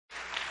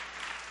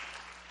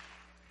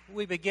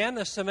We began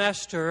the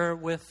semester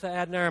with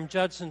Adoniram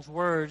Judson's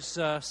words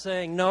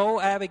saying, "No,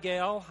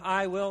 Abigail,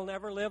 I will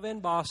never live in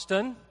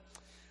Boston.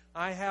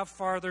 I have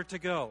farther to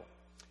go."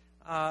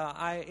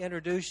 I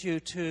introduce you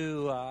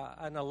to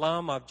an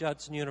alum of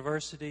Judson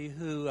University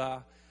who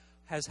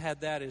has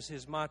had that as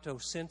his motto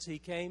since he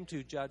came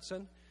to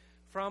Judson,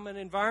 from an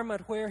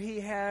environment where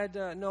he had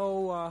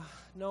no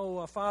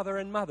father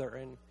and mother,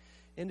 and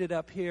ended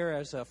up here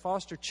as a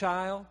foster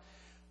child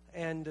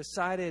and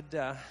decided,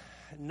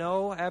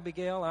 "No,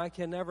 Abigail, I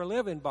can never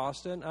live in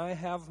Boston. I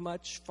have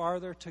much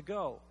farther to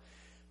go."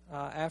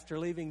 After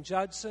leaving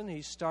Judson,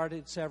 he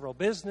started several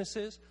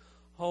businesses,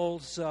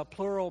 holds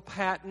plural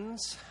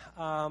patents,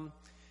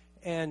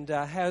 and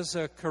has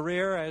a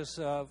career as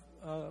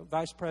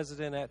vice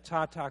president at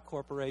Tata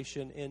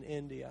Corporation in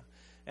India.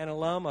 An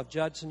alum of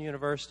Judson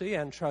University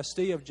and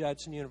trustee of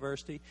Judson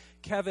University,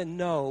 Kevin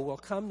No will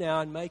come now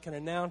and make an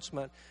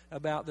announcement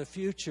about the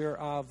future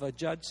of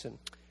Judson.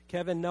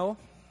 Kevin No.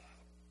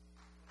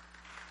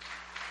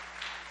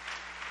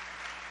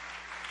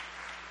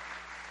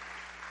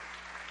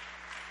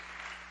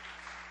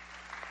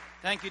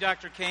 Thank you,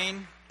 Dr.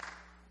 Kane.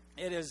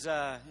 It is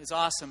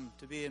awesome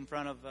to be in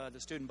front of the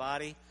student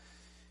body.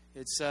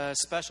 It's a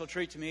special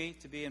treat to me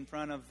to be in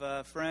front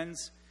of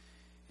friends.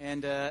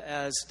 And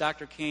as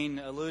Dr. Kane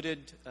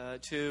alluded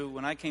to,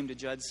 when I came to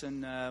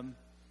Judson,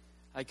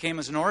 I came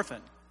as an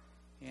orphan.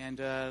 And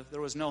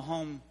there was no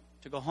home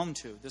to go home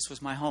to. This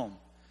was my home.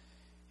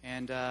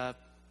 And a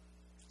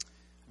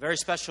very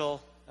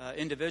special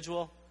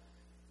individual,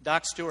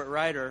 Doc Stewart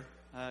Ryder,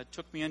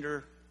 took me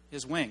under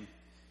his wing.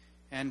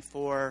 And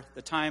for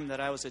the time that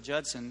I was at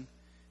Judson,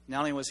 not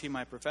only was he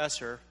my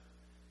professor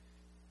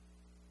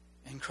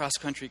and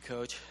cross-country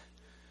coach,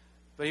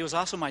 but he was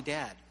also my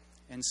dad.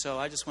 And so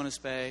I just want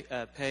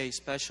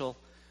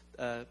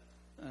to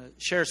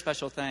share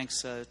special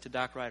thanks to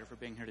Doc Ryder for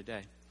being here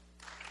today.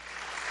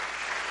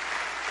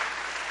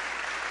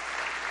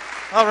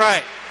 All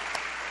right.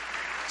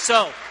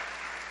 So,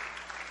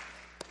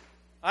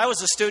 I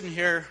was a student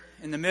here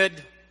in the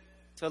mid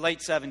to late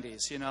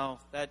 70s,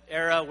 that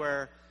era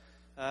where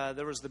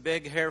there was the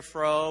big hair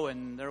fro,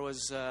 and there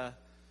was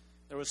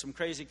some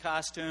crazy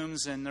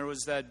costumes, and there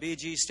was that Bee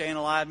Gees Staying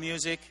Alive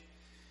music.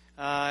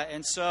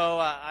 And so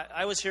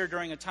I was here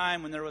during a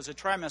time when there was a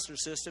trimester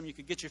system. You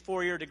could get your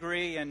 4-year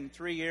degree in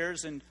 3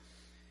 years. And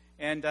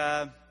when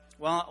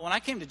I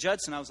came to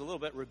Judson, I was a little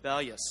bit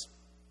rebellious,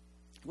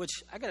 which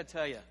I got to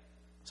tell you.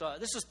 So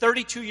this is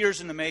 32 years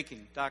in the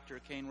making, Dr.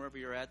 Kane, wherever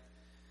you're at.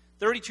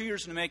 32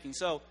 years in the making.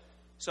 So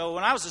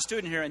when I was a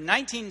student here in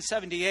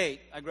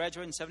 1978, I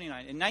graduated in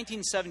 79. In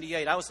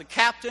 1978, I was the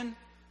captain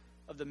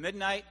of the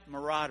Midnight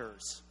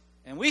Marauders.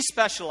 And we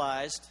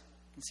specialized,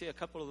 you can see a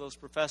couple of those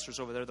professors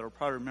over there that will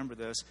probably remember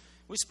this,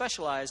 we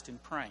specialized in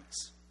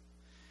pranks.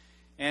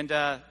 And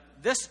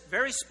this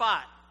very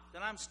spot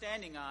that I'm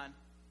standing on,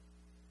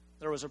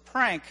 there was a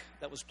prank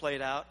that was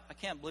played out. I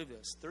can't believe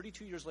this.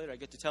 32 years later, I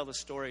get to tell this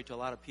story to a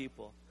lot of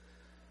people.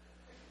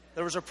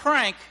 There was a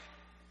prank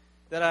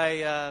that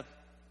I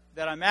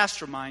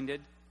masterminded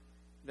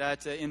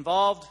that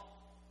involved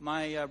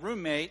my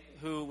roommate,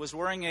 who was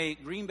wearing a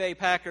Green Bay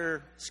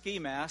Packer ski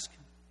mask.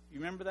 You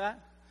remember that?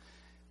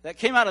 That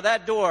came out of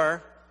that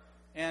door,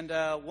 and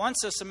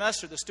once a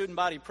semester, the student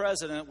body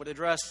president would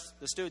address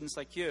the students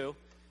like you,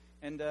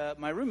 and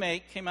my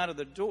roommate came out of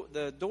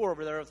the door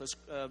over there with this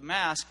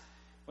mask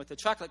with the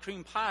chocolate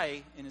cream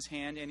pie in his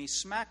hand, and he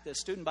smacked the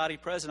student body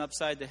president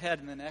upside the head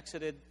and then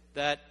exited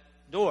that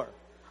door.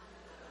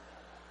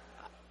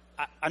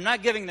 I'm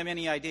not giving them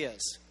any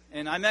ideas.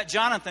 And I met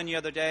Jonathan the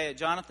other day.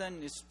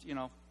 Jonathan,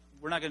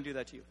 we're not going to do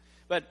that to you.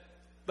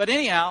 But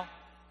anyhow,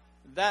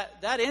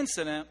 that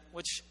incident,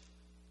 which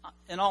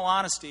in all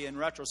honesty, in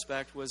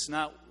retrospect, was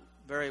not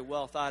very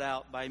well thought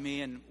out by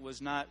me and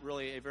was not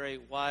really a very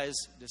wise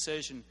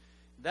decision.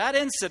 That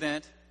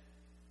incident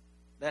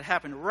that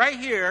happened right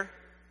here,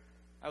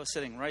 I was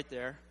sitting right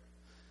there,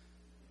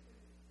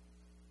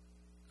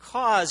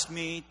 caused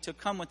me to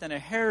come within a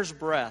hair's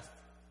breadth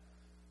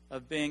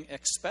of being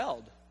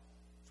expelled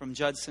from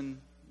Judson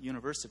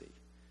University.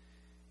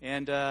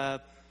 And I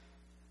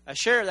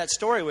share that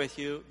story with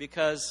you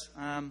because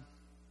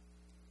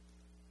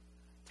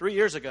 3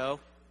 years ago,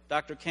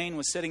 Dr. Kane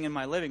was sitting in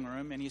my living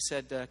room, and he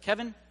said,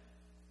 "Kevin,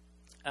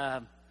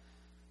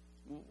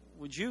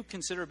 would you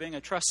consider being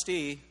a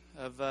trustee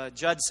of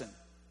Judson?"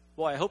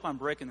 Boy, I hope I'm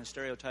breaking the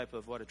stereotype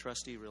of what a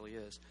trustee really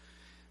is.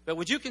 But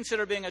would you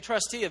consider being a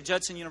trustee of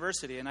Judson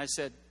University? And I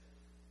said,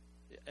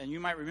 and you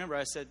might remember,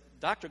 I said,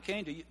 "Dr.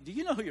 Kane, do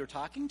you know who you're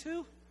talking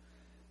to?"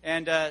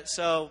 And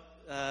so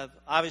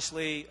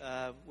obviously,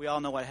 we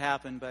all know what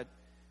happened, but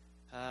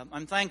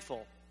I'm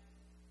thankful.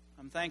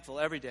 I'm thankful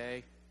every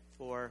day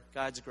for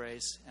God's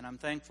grace, and I'm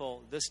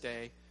thankful this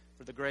day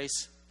for the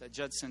grace that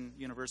Judson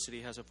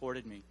University has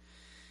afforded me.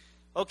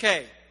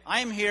 Okay,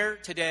 I am here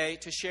today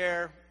to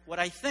share what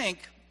I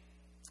think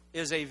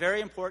is a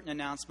very important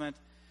announcement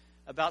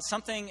about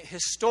something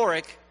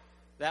historic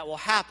that will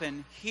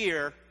happen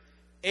here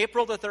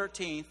April the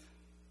 13th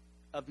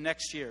of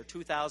next year,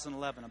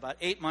 2011, about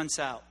 8 months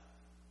out.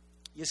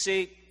 You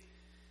see,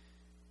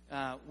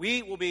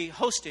 we will be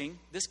hosting,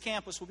 this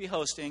campus will be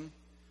hosting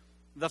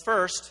the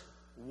first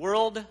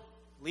World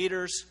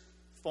Leaders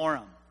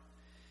Forum.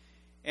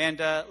 And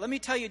let me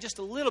tell you just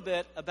a little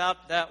bit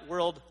about that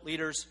World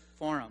Leaders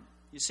Forum.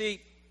 You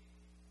see,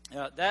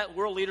 that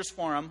World Leaders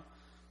Forum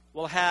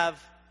will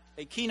have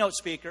a keynote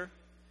speaker,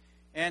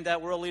 and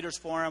that World Leaders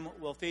Forum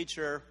will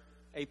feature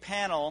a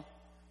panel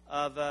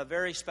of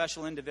very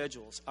special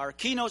individuals. Our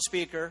keynote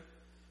speaker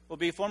will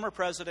be former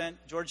President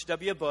George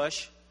W.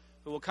 Bush,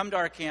 who will come to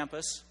our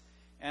campus,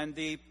 and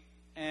the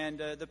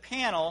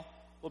panel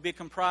will be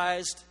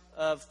comprised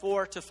of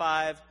 4 to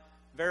 5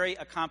 very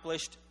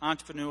accomplished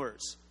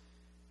entrepreneurs.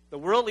 The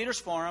World Leaders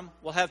Forum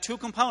will have 2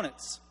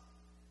 components,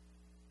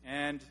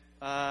 and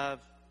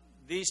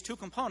these 2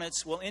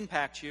 components will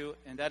impact you,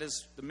 and that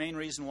is the main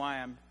reason why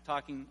I'm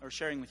talking or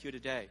sharing with you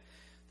today.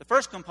 The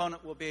first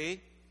component will be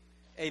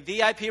a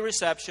VIP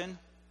reception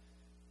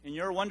in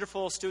your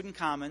wonderful student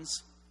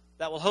commons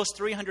that will host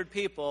 300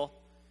 people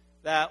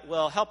that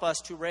will help us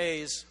to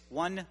raise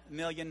 $1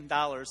 million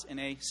in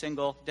a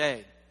single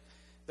day.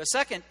 The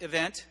second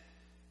event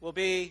will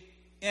be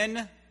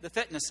in the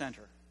fitness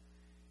center.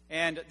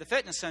 And the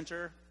fitness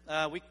center,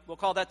 we'll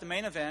call that the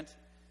main event.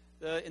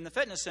 In the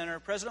fitness center,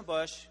 President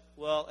Bush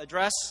will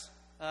address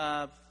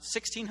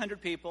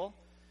 1,600 people.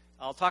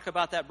 I'll talk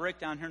about that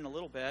breakdown here in a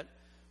little bit.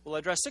 We'll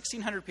address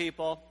 1,600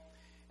 people,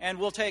 and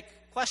we'll take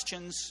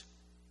questions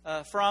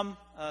from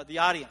the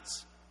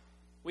audience.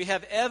 We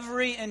have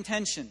every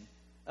intention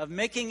of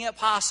making it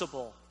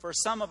possible for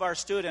some of our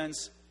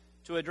students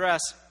to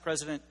address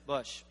President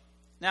Bush.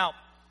 Now,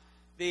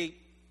 the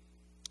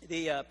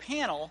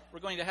panel, we're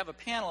going to have a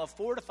panel of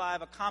 4 to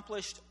 5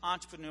 accomplished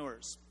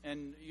entrepreneurs.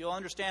 And you'll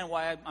understand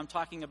why I'm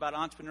talking about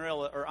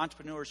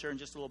entrepreneurs here in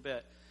just a little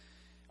bit.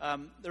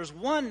 There's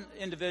one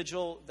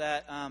individual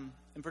that,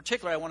 in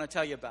particular, I want to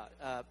tell you about.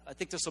 I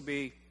think this will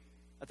be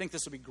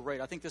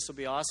great. I think this will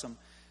be awesome.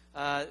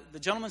 The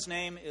gentleman's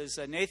name is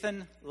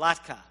Nathan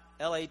Latka,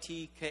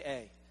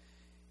 Latka.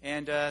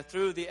 And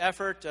through the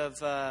effort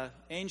of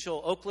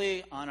Angel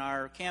Oakley on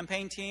our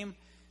campaign team,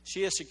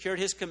 she has secured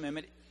his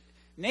commitment.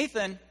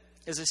 Nathan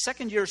is a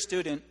second-year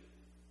student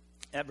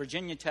at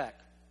Virginia Tech,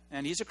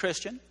 and he's a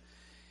Christian.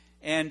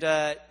 And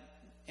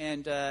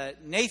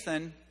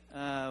Nathan,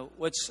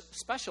 what's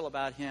special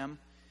about him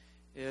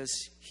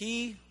is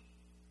he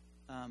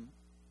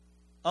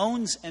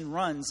owns and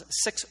runs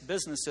 6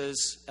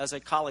 businesses as a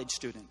college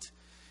student.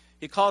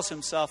 He calls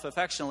himself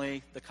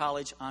affectionately the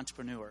college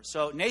entrepreneur.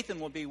 So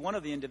Nathan will be one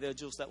of the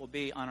individuals that will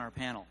be on our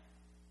panel.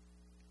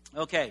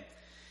 Okay,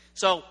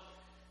 so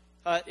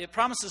it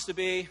promises to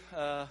be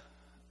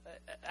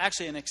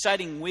actually an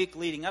exciting week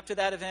leading up to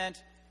that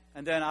event,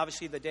 and then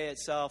obviously the day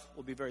itself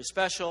will be very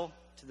special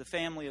to the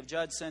family of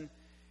Judson,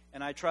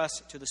 and I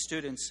trust to the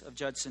students of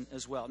Judson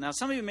as well. Now,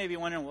 some of you may be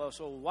wondering, well,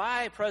 so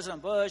why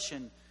President Bush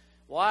and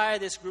why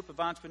this group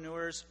of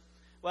entrepreneurs?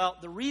 Well,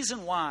 the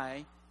reason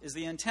why is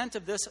the intent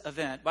of this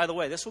event. By the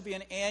way, this will be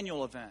an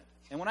annual event,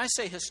 and when I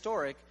say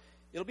historic,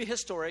 it'll be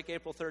historic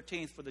April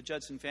 13th for the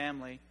Judson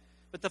family,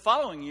 but the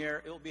following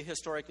year it will be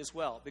historic as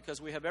well, because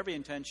we have every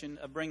intention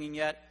of bringing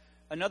yet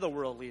another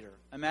world leader.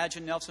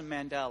 Imagine Nelson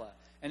Mandela.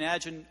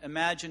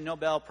 Imagine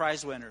Nobel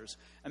Prize winners.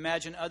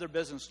 Imagine other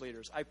business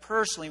leaders. I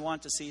personally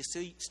want to see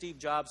Steve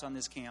Jobs on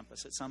this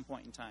campus at some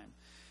point in time.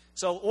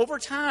 So over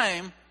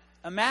time,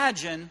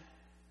 imagine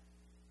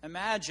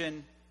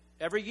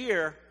every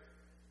year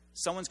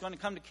someone's going to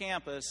come to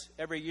campus.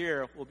 Every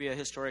year will be a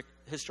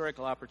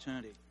historical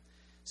opportunity.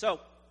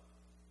 So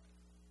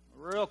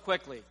real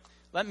quickly,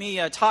 let me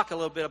talk a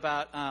little bit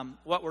about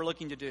what we're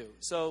looking to do.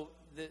 So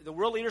the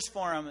World Leaders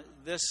Forum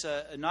this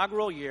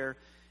inaugural year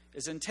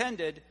is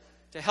intended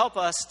to help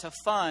us to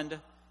fund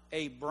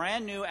a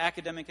brand new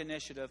academic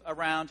initiative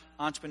around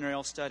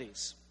entrepreneurial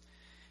studies.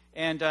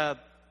 And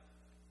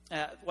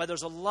while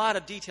there's a lot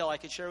of detail I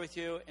could share with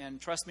you, and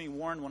trust me,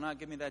 Warren will not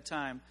give me that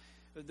time,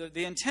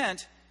 the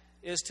intent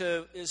is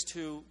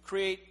to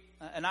create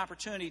an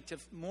opportunity to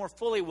more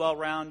fully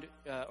well-round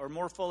or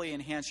more fully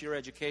enhance your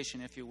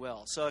education, if you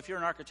will. So if you're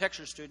an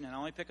architecture student, and I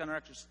only pick on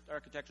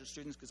architecture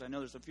students because I know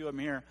there's a few of them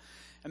here,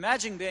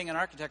 imagine being an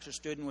architecture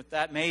student with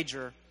that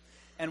major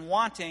and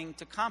wanting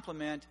to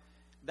complement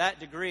that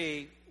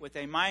degree with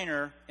a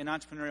minor in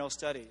entrepreneurial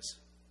studies.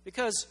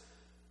 Because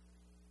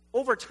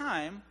over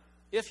time,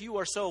 if you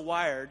are so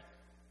wired,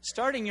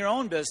 starting your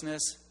own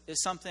business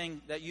is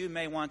something that you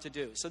may want to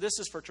do. So this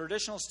is for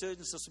traditional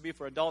students. This will be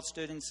for adult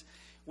students.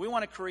 We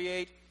want to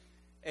create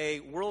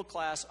a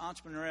world-class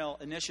entrepreneurial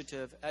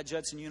initiative at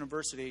Judson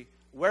University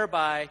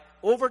whereby,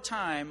 over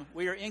time,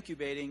 we are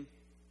incubating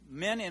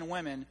men and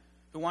women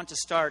who want to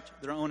start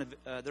their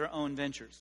own ventures.